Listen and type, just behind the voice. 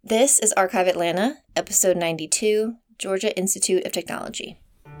This is Archive Atlanta, episode 92, Georgia Institute of Technology.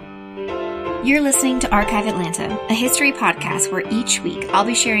 You're listening to Archive Atlanta, a history podcast where each week I'll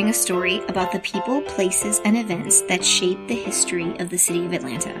be sharing a story about the people, places, and events that shape the history of the city of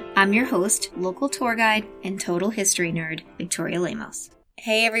Atlanta. I'm your host, local tour guide, and total history nerd, Victoria Lemos.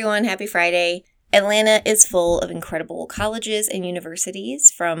 Hey everyone, happy Friday. Atlanta is full of incredible colleges and universities,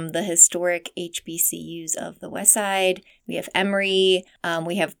 from the historic HBCUs of the West Side. We have Emory.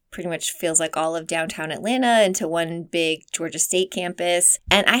 We have pretty much feels like all of downtown Atlanta into one big Georgia State campus.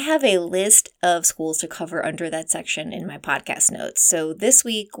 And I have a list of schools to cover under that section in my podcast notes. So this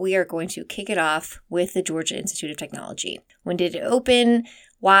week we are going to kick it off with the Georgia Institute of Technology. When did it open?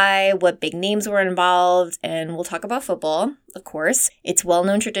 Why, what big names were involved, and we'll talk about football, of course, its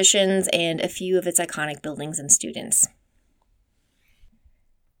well-known traditions, and a few of its iconic buildings and students.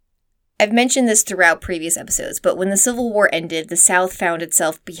 I've mentioned this throughout previous episodes, but when the Civil War ended, the South found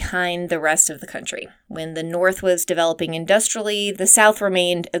itself behind the rest of the country. When the North was developing industrially, the South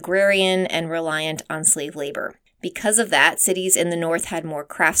remained agrarian and reliant on slave labor. Because of that, cities in the North had more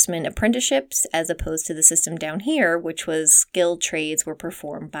craftsman apprenticeships as opposed to the system down here, which was skilled trades were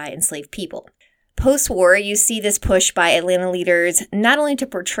performed by enslaved people. Post-war, you see this push by Atlanta leaders not only to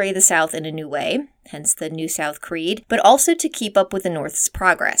portray the South in a new way, hence the New South Creed, but also to keep up with the North's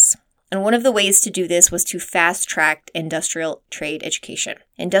progress. And one of the ways to do this was to fast-track industrial trade education.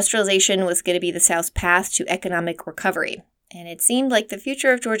 Industrialization was going to be the South's path to economic recovery, and it seemed like the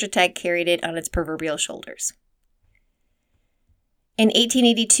future of Georgia Tech carried it on its proverbial shoulders. In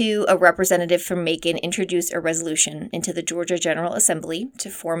 1882, a representative from Macon introduced a resolution into the Georgia General Assembly to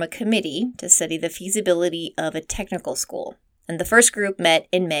form a committee to study the feasibility of a technical school, and the first group met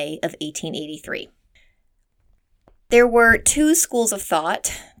in May of 1883. There were two schools of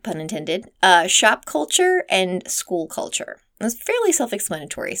thought, pun intended, shop culture and school culture. It was fairly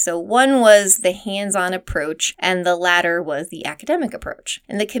self-explanatory. So one was the hands-on approach, and the latter was the academic approach.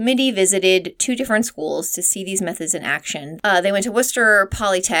 And the committee visited two different schools to see these methods in action. They went to Worcester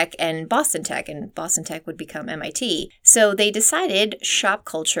Polytech and Boston Tech would become MIT. So they decided shop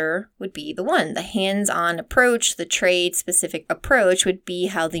culture would be the one. The hands-on approach, the trade-specific approach would be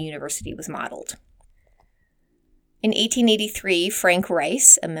how the university was modeled. In 1883, Frank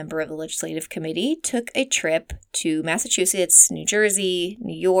Rice, a member of the legislative committee, took a trip to Massachusetts, New Jersey,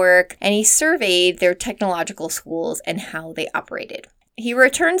 New York, and he surveyed their technological schools and how they operated. He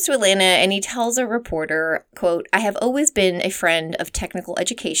returns to Atlanta and he tells a reporter, quote, "I have always been a friend of technical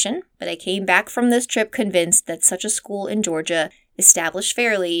education, but I came back from this trip convinced that such a school in Georgia, established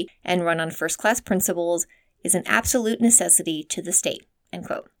fairly and run on first-class principles, is an absolute necessity to the state," end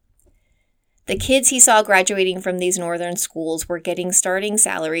quote. The kids he saw graduating from these northern schools were getting starting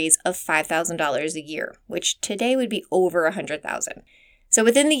salaries of $5,000 a year, which today would be over $100,000. So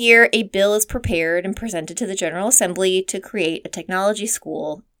within the year, a bill is prepared and presented to the General Assembly to create a technology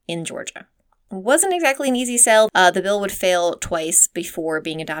school in Georgia. It wasn't exactly an easy sell. The bill would fail twice before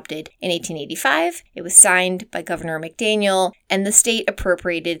being adopted. In 1885, it was signed by Governor McDaniel, and the state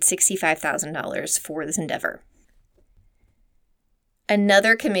appropriated $65,000 for this endeavor.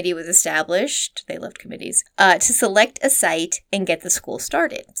 Another committee was established, they loved committees, to select a site and get the school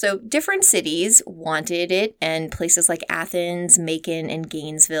started. So different cities wanted it, and places like Athens, Macon, and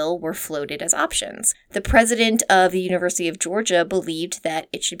Gainesville were floated as options. The president of the University of Georgia believed that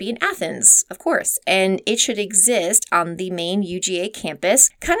it should be in Athens, of course, and it should exist on the main UGA campus,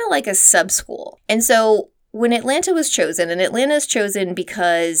 kind of like a sub-school. And so when Atlanta was chosen, and Atlanta is chosen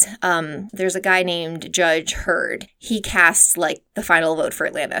because there's a guy named Judge Hurd. He casts like the final vote for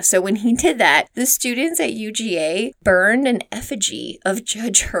Atlanta. So when he did that, the students at UGA burned an effigy of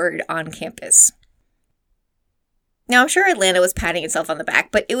Judge Hurd on campus. Now, I'm sure Atlanta was patting itself on the back,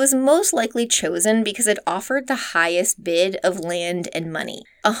 but it was most likely chosen because it offered the highest bid of land and money,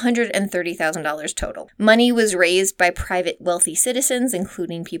 $130,000 total. Money was raised by private wealthy citizens,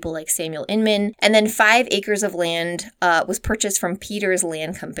 including people like Samuel Inman, and then 5 acres of land was purchased from Peters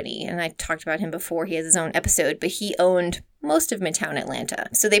Land Company. And I talked about him before, he has his own episode, but he owned most of Midtown Atlanta.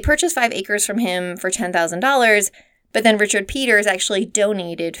 So they purchased 5 acres from him for $10,000, but then Richard Peters actually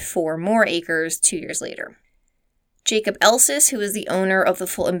donated 4 more acres 2 years later. Jacob Elsis, who is the owner of the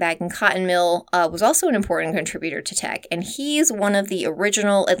Fulton Bag and Cotton Mill, was also an important contributor to tech, and he's one of the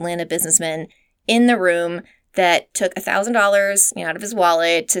original Atlanta businessmen in the room that took $1,000 out of his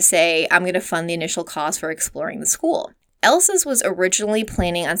wallet to say, I'm going to fund the initial cost for exploring the school. Elsis was originally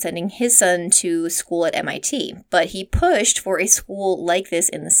planning on sending his son to school at MIT, but he pushed for a school like this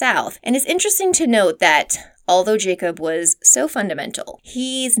in the South. And it's interesting to note that although Jacob was so fundamental.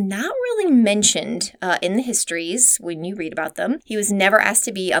 He's not really mentioned in the histories when you read about them. He was never asked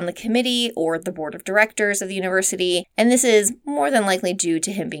to be on the committee or the board of directors of the university, and this is more than likely due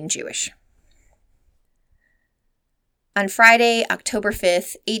to him being Jewish. On Friday, October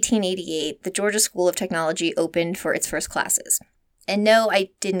 5th, 1888, the Georgia School of Technology opened for its first classes. And no, I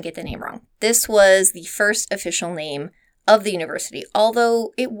didn't get the name wrong. This was the first official name of the university,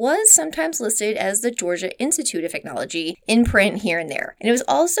 although it was sometimes listed as the Georgia Institute of Technology in print here and there. And it was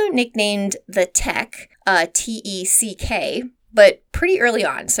also nicknamed the Tech, T-E-C-K, but pretty early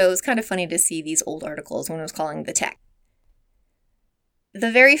on, so it was kind of funny to see these old articles when it was calling the Tech.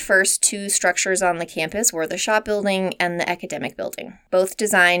 The very first two structures on the campus were the shop building and the academic building, both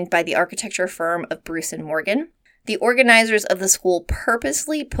designed by the architecture firm of Bruce and Morgan. The organizers of the school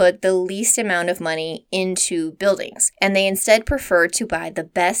purposely put the least amount of money into buildings, and they instead preferred to buy the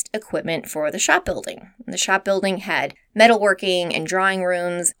best equipment for the shop building. The shop building had metalworking and drawing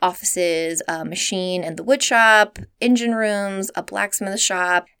rooms, offices, a machine and the wood shop, engine rooms, a blacksmith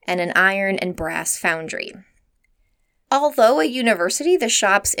shop, and an iron and brass foundry. Although a university, the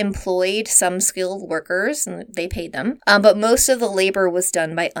shops employed some skilled workers, and they paid them, but most of the labor was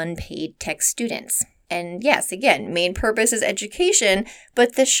done by unpaid tech students. And yes, again, main purpose is education,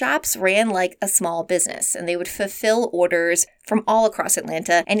 but the shops ran like a small business, and they would fulfill orders from all across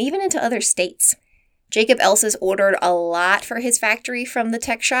Atlanta and even into other states. Jacob Elses ordered a lot for his factory from the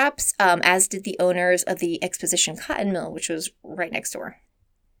tech shops, as did the owners of the Exposition Cotton Mill, which was right next door.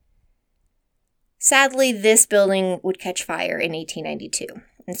 Sadly, this building would catch fire in 1892.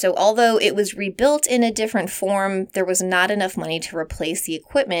 And so although it was rebuilt in a different form, there was not enough money to replace the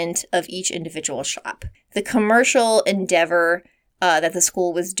equipment of each individual shop. The commercial endeavor that the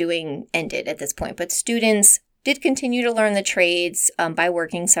school was doing ended at this point, but students did continue to learn the trades by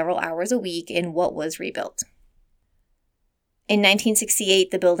working several hours a week in what was rebuilt. In 1968,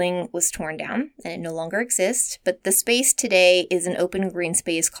 the building was torn down and it no longer exists, but the space today is an open green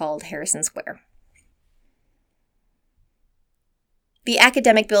space called Harrison Square. The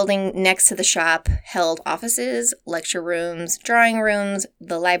academic building next to the shop held offices, lecture rooms, drawing rooms,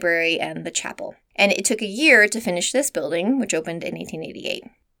 the library, and the chapel. And it took a year to finish this building, which opened in 1888.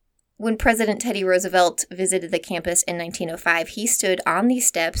 When President Teddy Roosevelt visited the campus in 1905, he stood on these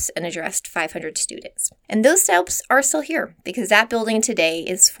steps and addressed 500 students. And those steps are still here because that building today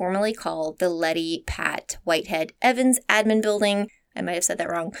is formally called the Letty Pat Whitehead Evans Admin Building. I might have said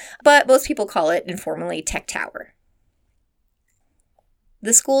that wrong, but most people call it informally Tech Tower.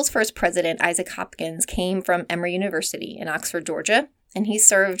 The school's first president, Isaac Hopkins, came from Emory University in Oxford, Georgia, and he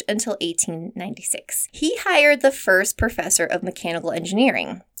served until 1896. He hired the first professor of mechanical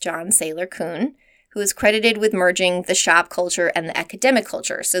engineering, John Saylor Kuhn, who is credited with merging the shop culture and the academic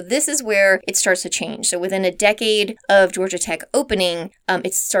culture. So this is where it starts to change. So within a decade of Georgia Tech opening,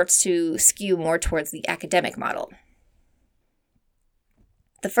 it starts to skew more towards the academic model.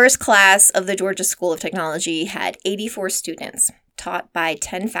 The first class of the Georgia School of Technology had 84 students, taught by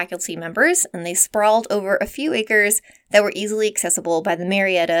 10 faculty members, and they sprawled over a few acres that were easily accessible by the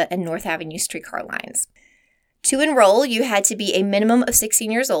Marietta and North Avenue streetcar lines. To enroll, you had to be a minimum of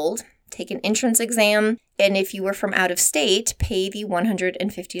 16 years old, take an entrance exam, and if you were from out of state, pay the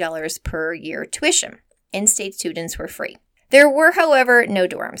 $150 per year tuition. In-state students were free. There were, however, no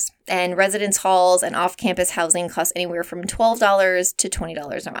dorms, and residence halls and off-campus housing cost anywhere from $12 to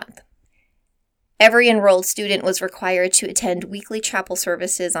 $20 a month. Every enrolled student was required to attend weekly chapel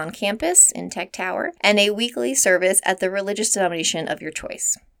services on campus in Tech Tower and a weekly service at the religious denomination of your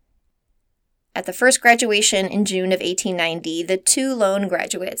choice. At the first graduation in June of 1890, the two lone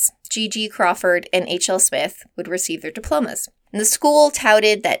graduates, G.G. Crawford and H.L. Smith, would receive their diplomas. And the school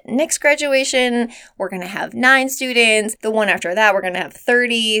touted that next graduation, we're going to have 9 students. The one after that, we're going to have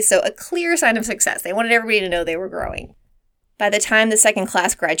 30. So a clear sign of success. They wanted everybody to know they were growing. By the time the second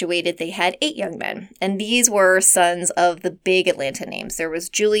class graduated, they had 8 young men, and these were sons of the big Atlanta names. There was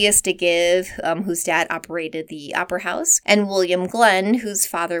Julius DeGive, whose dad operated the Opera House, and William Glenn, whose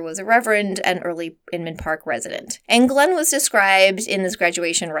father was a reverend and early Inman Park resident. And Glenn was described in this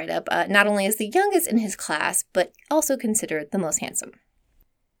graduation write-up not only as the youngest in his class, but also considered the most handsome.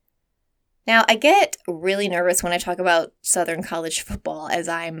 Now, I get really nervous when I talk about Southern college football, as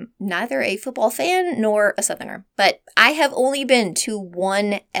I'm neither a football fan nor a Southerner. But I have only been to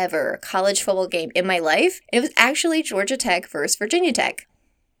one ever college football game in my life, and it was actually Georgia Tech versus Virginia Tech.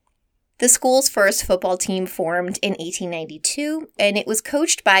 The school's first football team formed in 1892, and it was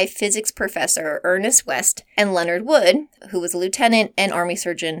coached by physics professor Ernest West and Leonard Wood, who was a lieutenant and army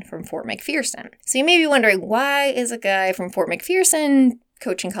surgeon from Fort McPherson. So you may be wondering, why is a guy from Fort McPherson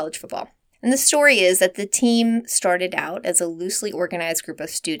coaching college football? And the story is that the team started out as a loosely organized group of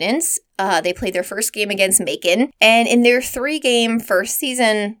students. They played their first game against Macon, and in their 3-game first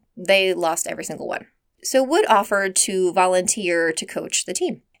season, they lost every single one. So Wood offered to volunteer to coach the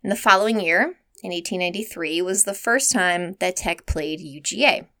team. And the following year, in 1893, was the first time that Tech played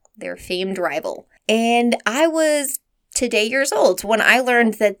UGA, their famed rival. And I was today years old when I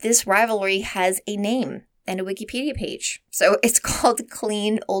learned that this rivalry has a name and a Wikipedia page. So it's called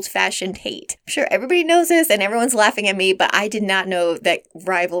Clean Old-Fashioned Hate. I'm sure everybody knows this and everyone's laughing at me, but I did not know that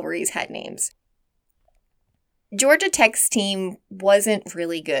rivalries had names. Georgia Tech's team wasn't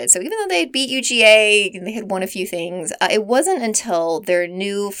really good. So even though they had beat UGA and they had won a few things, it wasn't until their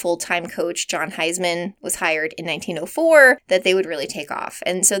new full-time coach, John Heisman, was hired in 1904 that they would really take off.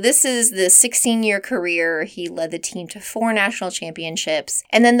 And so this is the 16-year career. He led the team to 4 national championships.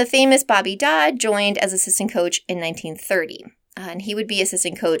 And then the famous Bobby Dodd joined as assistant coach in 1930. And he would be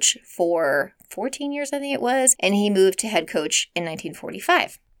assistant coach for 14 years, I think it was. And he moved to head coach in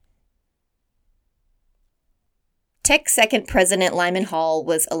 1945. Tech's second president, Lyman Hall,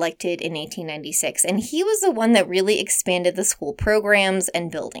 was elected in 1896, and he was the one that really expanded the school programs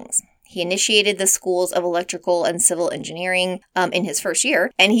and buildings. He initiated the schools of electrical and civil engineering in his first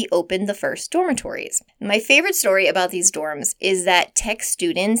year, and he opened the first dormitories. My favorite story about these dorms is that Tech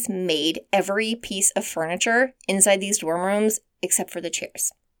students made every piece of furniture inside these dorm rooms except for the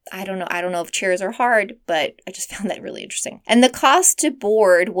chairs. I don't know if chairs are hard, but I just found that really interesting. And the cost to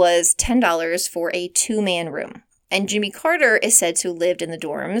board was $10 for a 2-man room. And Jimmy Carter is said to have lived in the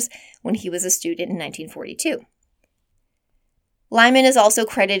dorms when he was a student in 1942. Lyman is also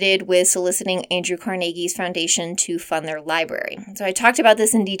credited with soliciting Andrew Carnegie's foundation to fund their library. So I talked about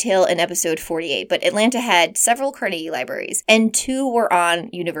this in detail in episode 48, but Atlanta had several Carnegie libraries, and 2 were on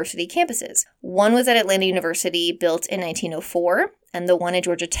university campuses. One was at Atlanta University, built in 1904, and the one at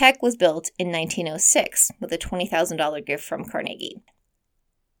Georgia Tech was built in 1906 with a $20,000 gift from Carnegie.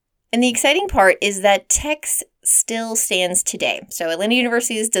 And the exciting part is that Tech still stands today. So Atlanta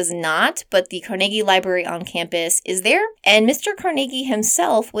University's does not, but the Carnegie Library on campus is there. And Mr. Carnegie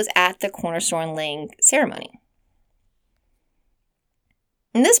himself was at the cornerstone laying ceremony.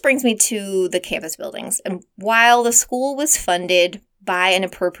 And this brings me to the campus buildings. And while the school was funded by an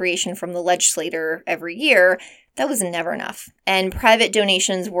appropriation from the legislature every year, that was never enough. And private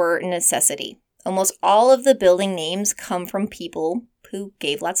donations were a necessity. Almost all of the building names come from people who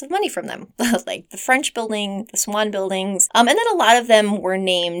gave lots of money from them, like the French building, the Swan buildings, and then a lot of them were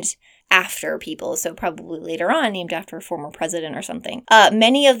named after people, so probably later on named after a former president or something.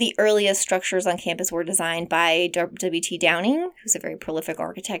 Many of the earliest structures on campus were designed by W.T. Downing, who's a very prolific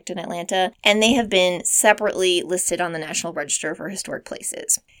architect in Atlanta, and they have been separately listed on the National Register for Historic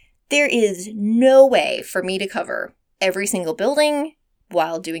Places. There is no way for me to cover every single building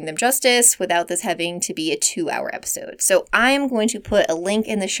while doing them justice without this having to be a 2-hour episode. So I am going to put a link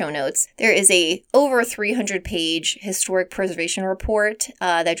in the show notes. There is a over 300-page historic preservation report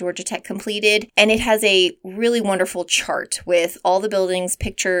that Georgia Tech completed, and it has a really wonderful chart with all the buildings,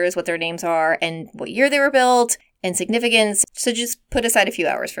 pictures, what their names are, and what year they were built, and significance. So just put aside a few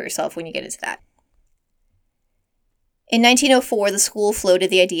hours for yourself when you get into that. In 1904, the school floated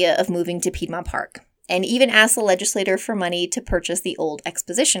the idea of moving to Piedmont Park, and even asked the legislature for money to purchase the old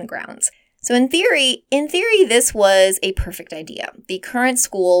exposition grounds. So in theory, this was a perfect idea. The current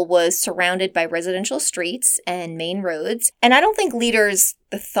school was surrounded by residential streets and main roads, and I don't think leaders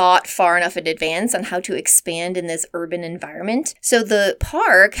thought far enough in advance on how to expand in this urban environment. So the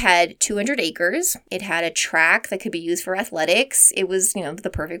park had 200 acres. It had a track that could be used for athletics. It was,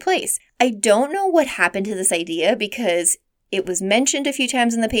 the perfect place. I don't know what happened to this idea because it was mentioned a few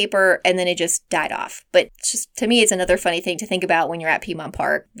times in the paper, and then it just died off. But to me, it's another funny thing to think about when you're at Piedmont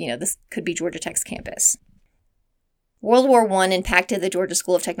Park. This could be Georgia Tech's campus. World War I impacted the Georgia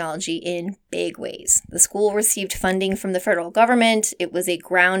School of Technology in big ways. The school received funding from the federal government. It was a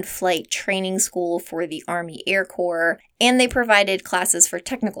ground flight training school for the Army Air Corps, and they provided classes for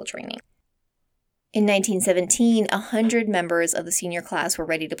technical training. In 1917, 100 members of the senior class were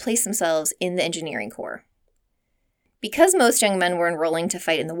ready to place themselves in the engineering corps. Because most young men were enrolling to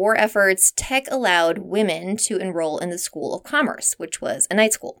fight in the war efforts, Tech allowed women to enroll in the School of Commerce, which was a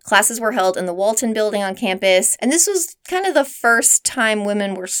night school. Classes were held in the Walton building on campus, and this was kind of the first time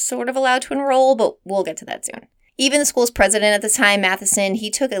women were sort of allowed to enroll, but we'll get to that soon. Even the school's president at the time, Matheson,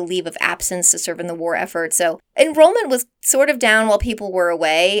 he took a leave of absence to serve in the war effort, so enrollment was sort of down while people were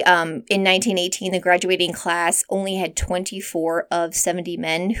away. In 1918, the graduating class only had 24 of 70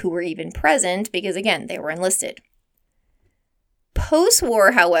 men who were even present because, again, they were enlisted.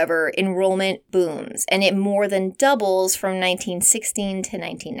 Post-war, however, enrollment booms, and it more than doubles from 1916 to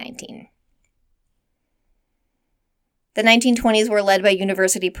 1919. The 1920s were led by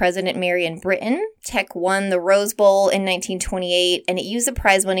University President Marion Britton. Tech won the Rose Bowl in 1928, and it used the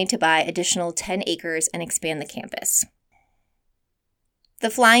prize money to buy additional 10 acres and expand the campus. The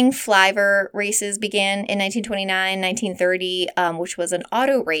Flying Flivver races began in 1929-1930, which was an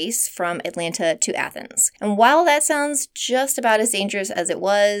auto race from Atlanta to Athens. And while that sounds just about as dangerous as it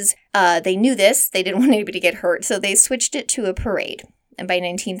was, they knew this. They didn't want anybody to get hurt, so they switched it to a parade. And by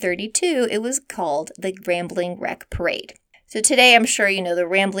 1932, it was called the Rambling Wreck Parade. So today, I'm sure you know the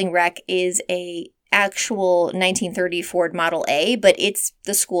Rambling Wreck is a actual 1930 Ford Model A, but it's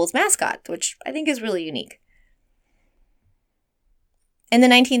the school's mascot, which I think is really unique. In the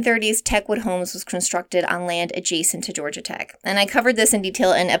 1930s, Techwood Homes was constructed on land adjacent to Georgia Tech. And I covered this in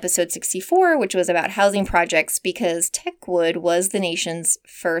detail in episode 64, which was about housing projects, because Techwood was the nation's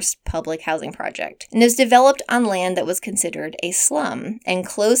first public housing project. And it was developed on land that was considered a slum. And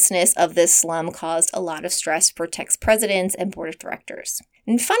closeness of this slum caused a lot of stress for Tech's presidents and board of directors.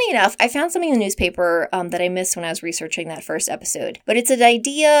 And funny enough, I found something in the newspaper that I missed when I was researching that first episode. But it's an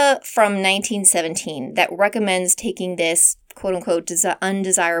idea from 1917 that recommends taking this quote-unquote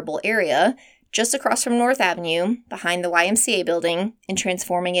undesirable area just across from North Avenue, behind the YMCA building, and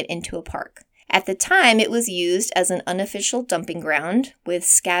transforming it into a park. At the time, it was used as an unofficial dumping ground with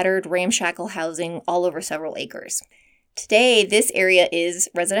scattered ramshackle housing all over several acres. Today, this area is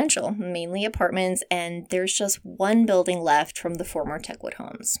residential, mainly apartments, and there's just one building left from the former Techwood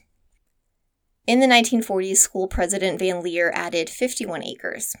Homes. In the 1940s, school president Van Leer added 51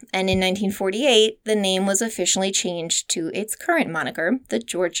 acres, and in 1948, the name was officially changed to its current moniker, the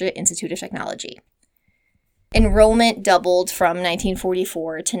Georgia Institute of Technology. Enrollment doubled from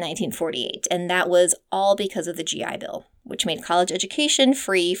 1944 to 1948, and that was all because of the GI Bill, which made college education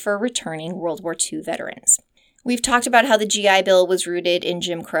free for returning World War II veterans. We've talked about how the GI Bill was rooted in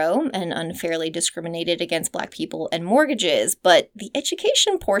Jim Crow and unfairly discriminated against Black people and mortgages, but the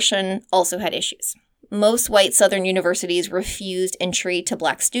education portion also had issues. Most white Southern universities refused entry to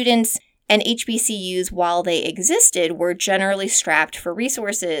Black students, and HBCUs, while they existed, were generally strapped for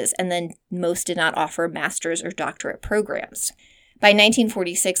resources, and then most did not offer master's or doctorate programs. By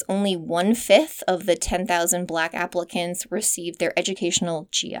 1946, only 1/5 of the 10,000 Black applicants received their educational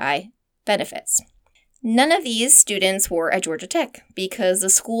GI benefits. None of these students were at Georgia Tech because the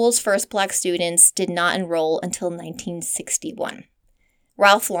school's first Black students did not enroll until 1961.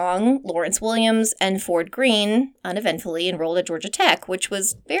 Ralph Long, Lawrence Williams, and Ford Green uneventfully enrolled at Georgia Tech, which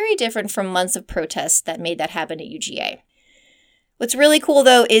was very different from months of protests that made that happen at UGA. What's really cool,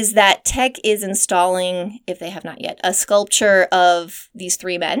 though, is that Tech is installing, if they have not yet, a sculpture of these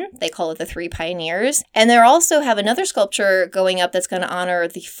three men. They call it the Three Pioneers. And they also have another sculpture going up that's going to honor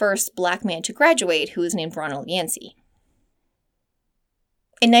the first Black man to graduate, who is named Ronald Yancey.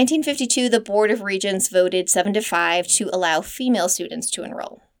 In 1952, the Board of Regents voted 7-5 to allow female students to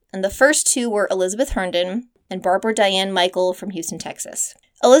enroll. And the first two were Elizabeth Herndon and Barbara Diane Michael from Houston, Texas.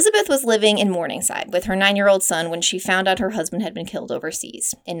 Elizabeth was living in Morningside with her 9-year-old son when she found out her husband had been killed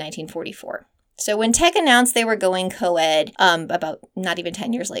overseas in 1944. So when Tech announced they were going co-ed, about not even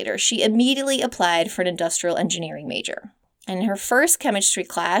 10 years later, she immediately applied for an industrial engineering major. And in her first chemistry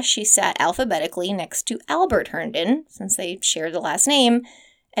class, she sat alphabetically next to Albert Herndon, since they shared the last name,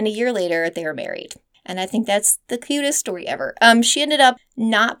 and a year later, they were married. And I think that's the cutest story ever. She ended up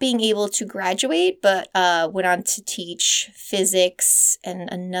not being able to graduate, but went on to teach physics and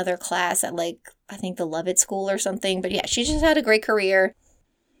another class at, I think the Lovett School or something. But yeah, she just had a great career.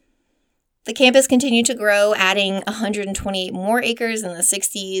 The campus continued to grow, adding 128 more acres in the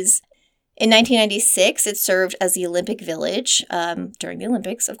 60s. In 1996, it served as the Olympic Village, during the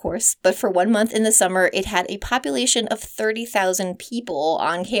Olympics, of course, but for 1 month in the summer, it had a population of 30,000 people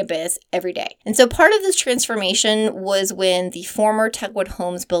on campus every day. And so part of this transformation was when the former Techwood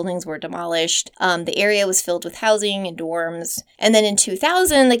Homes buildings were demolished. The area was filled with housing and dorms. And then in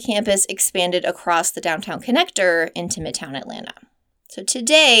 2000, the campus expanded across the downtown connector into Midtown Atlanta. So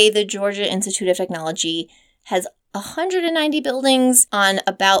today, the Georgia Institute of Technology has 190 buildings on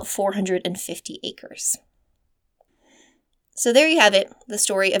about 450 acres. So there you have it, the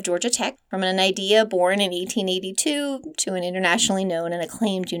story of Georgia Tech, from an idea born in 1882 to an internationally known and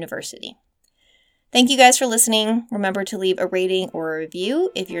acclaimed university. Thank you guys for listening. Remember to leave a rating or a review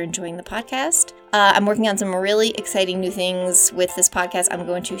if you're enjoying the podcast. I'm working on some really exciting new things with this podcast. I'm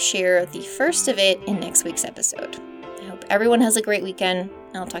going to share the first of it in next week's episode. I hope everyone has a great weekend,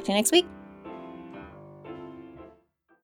 and I'll talk to you next week.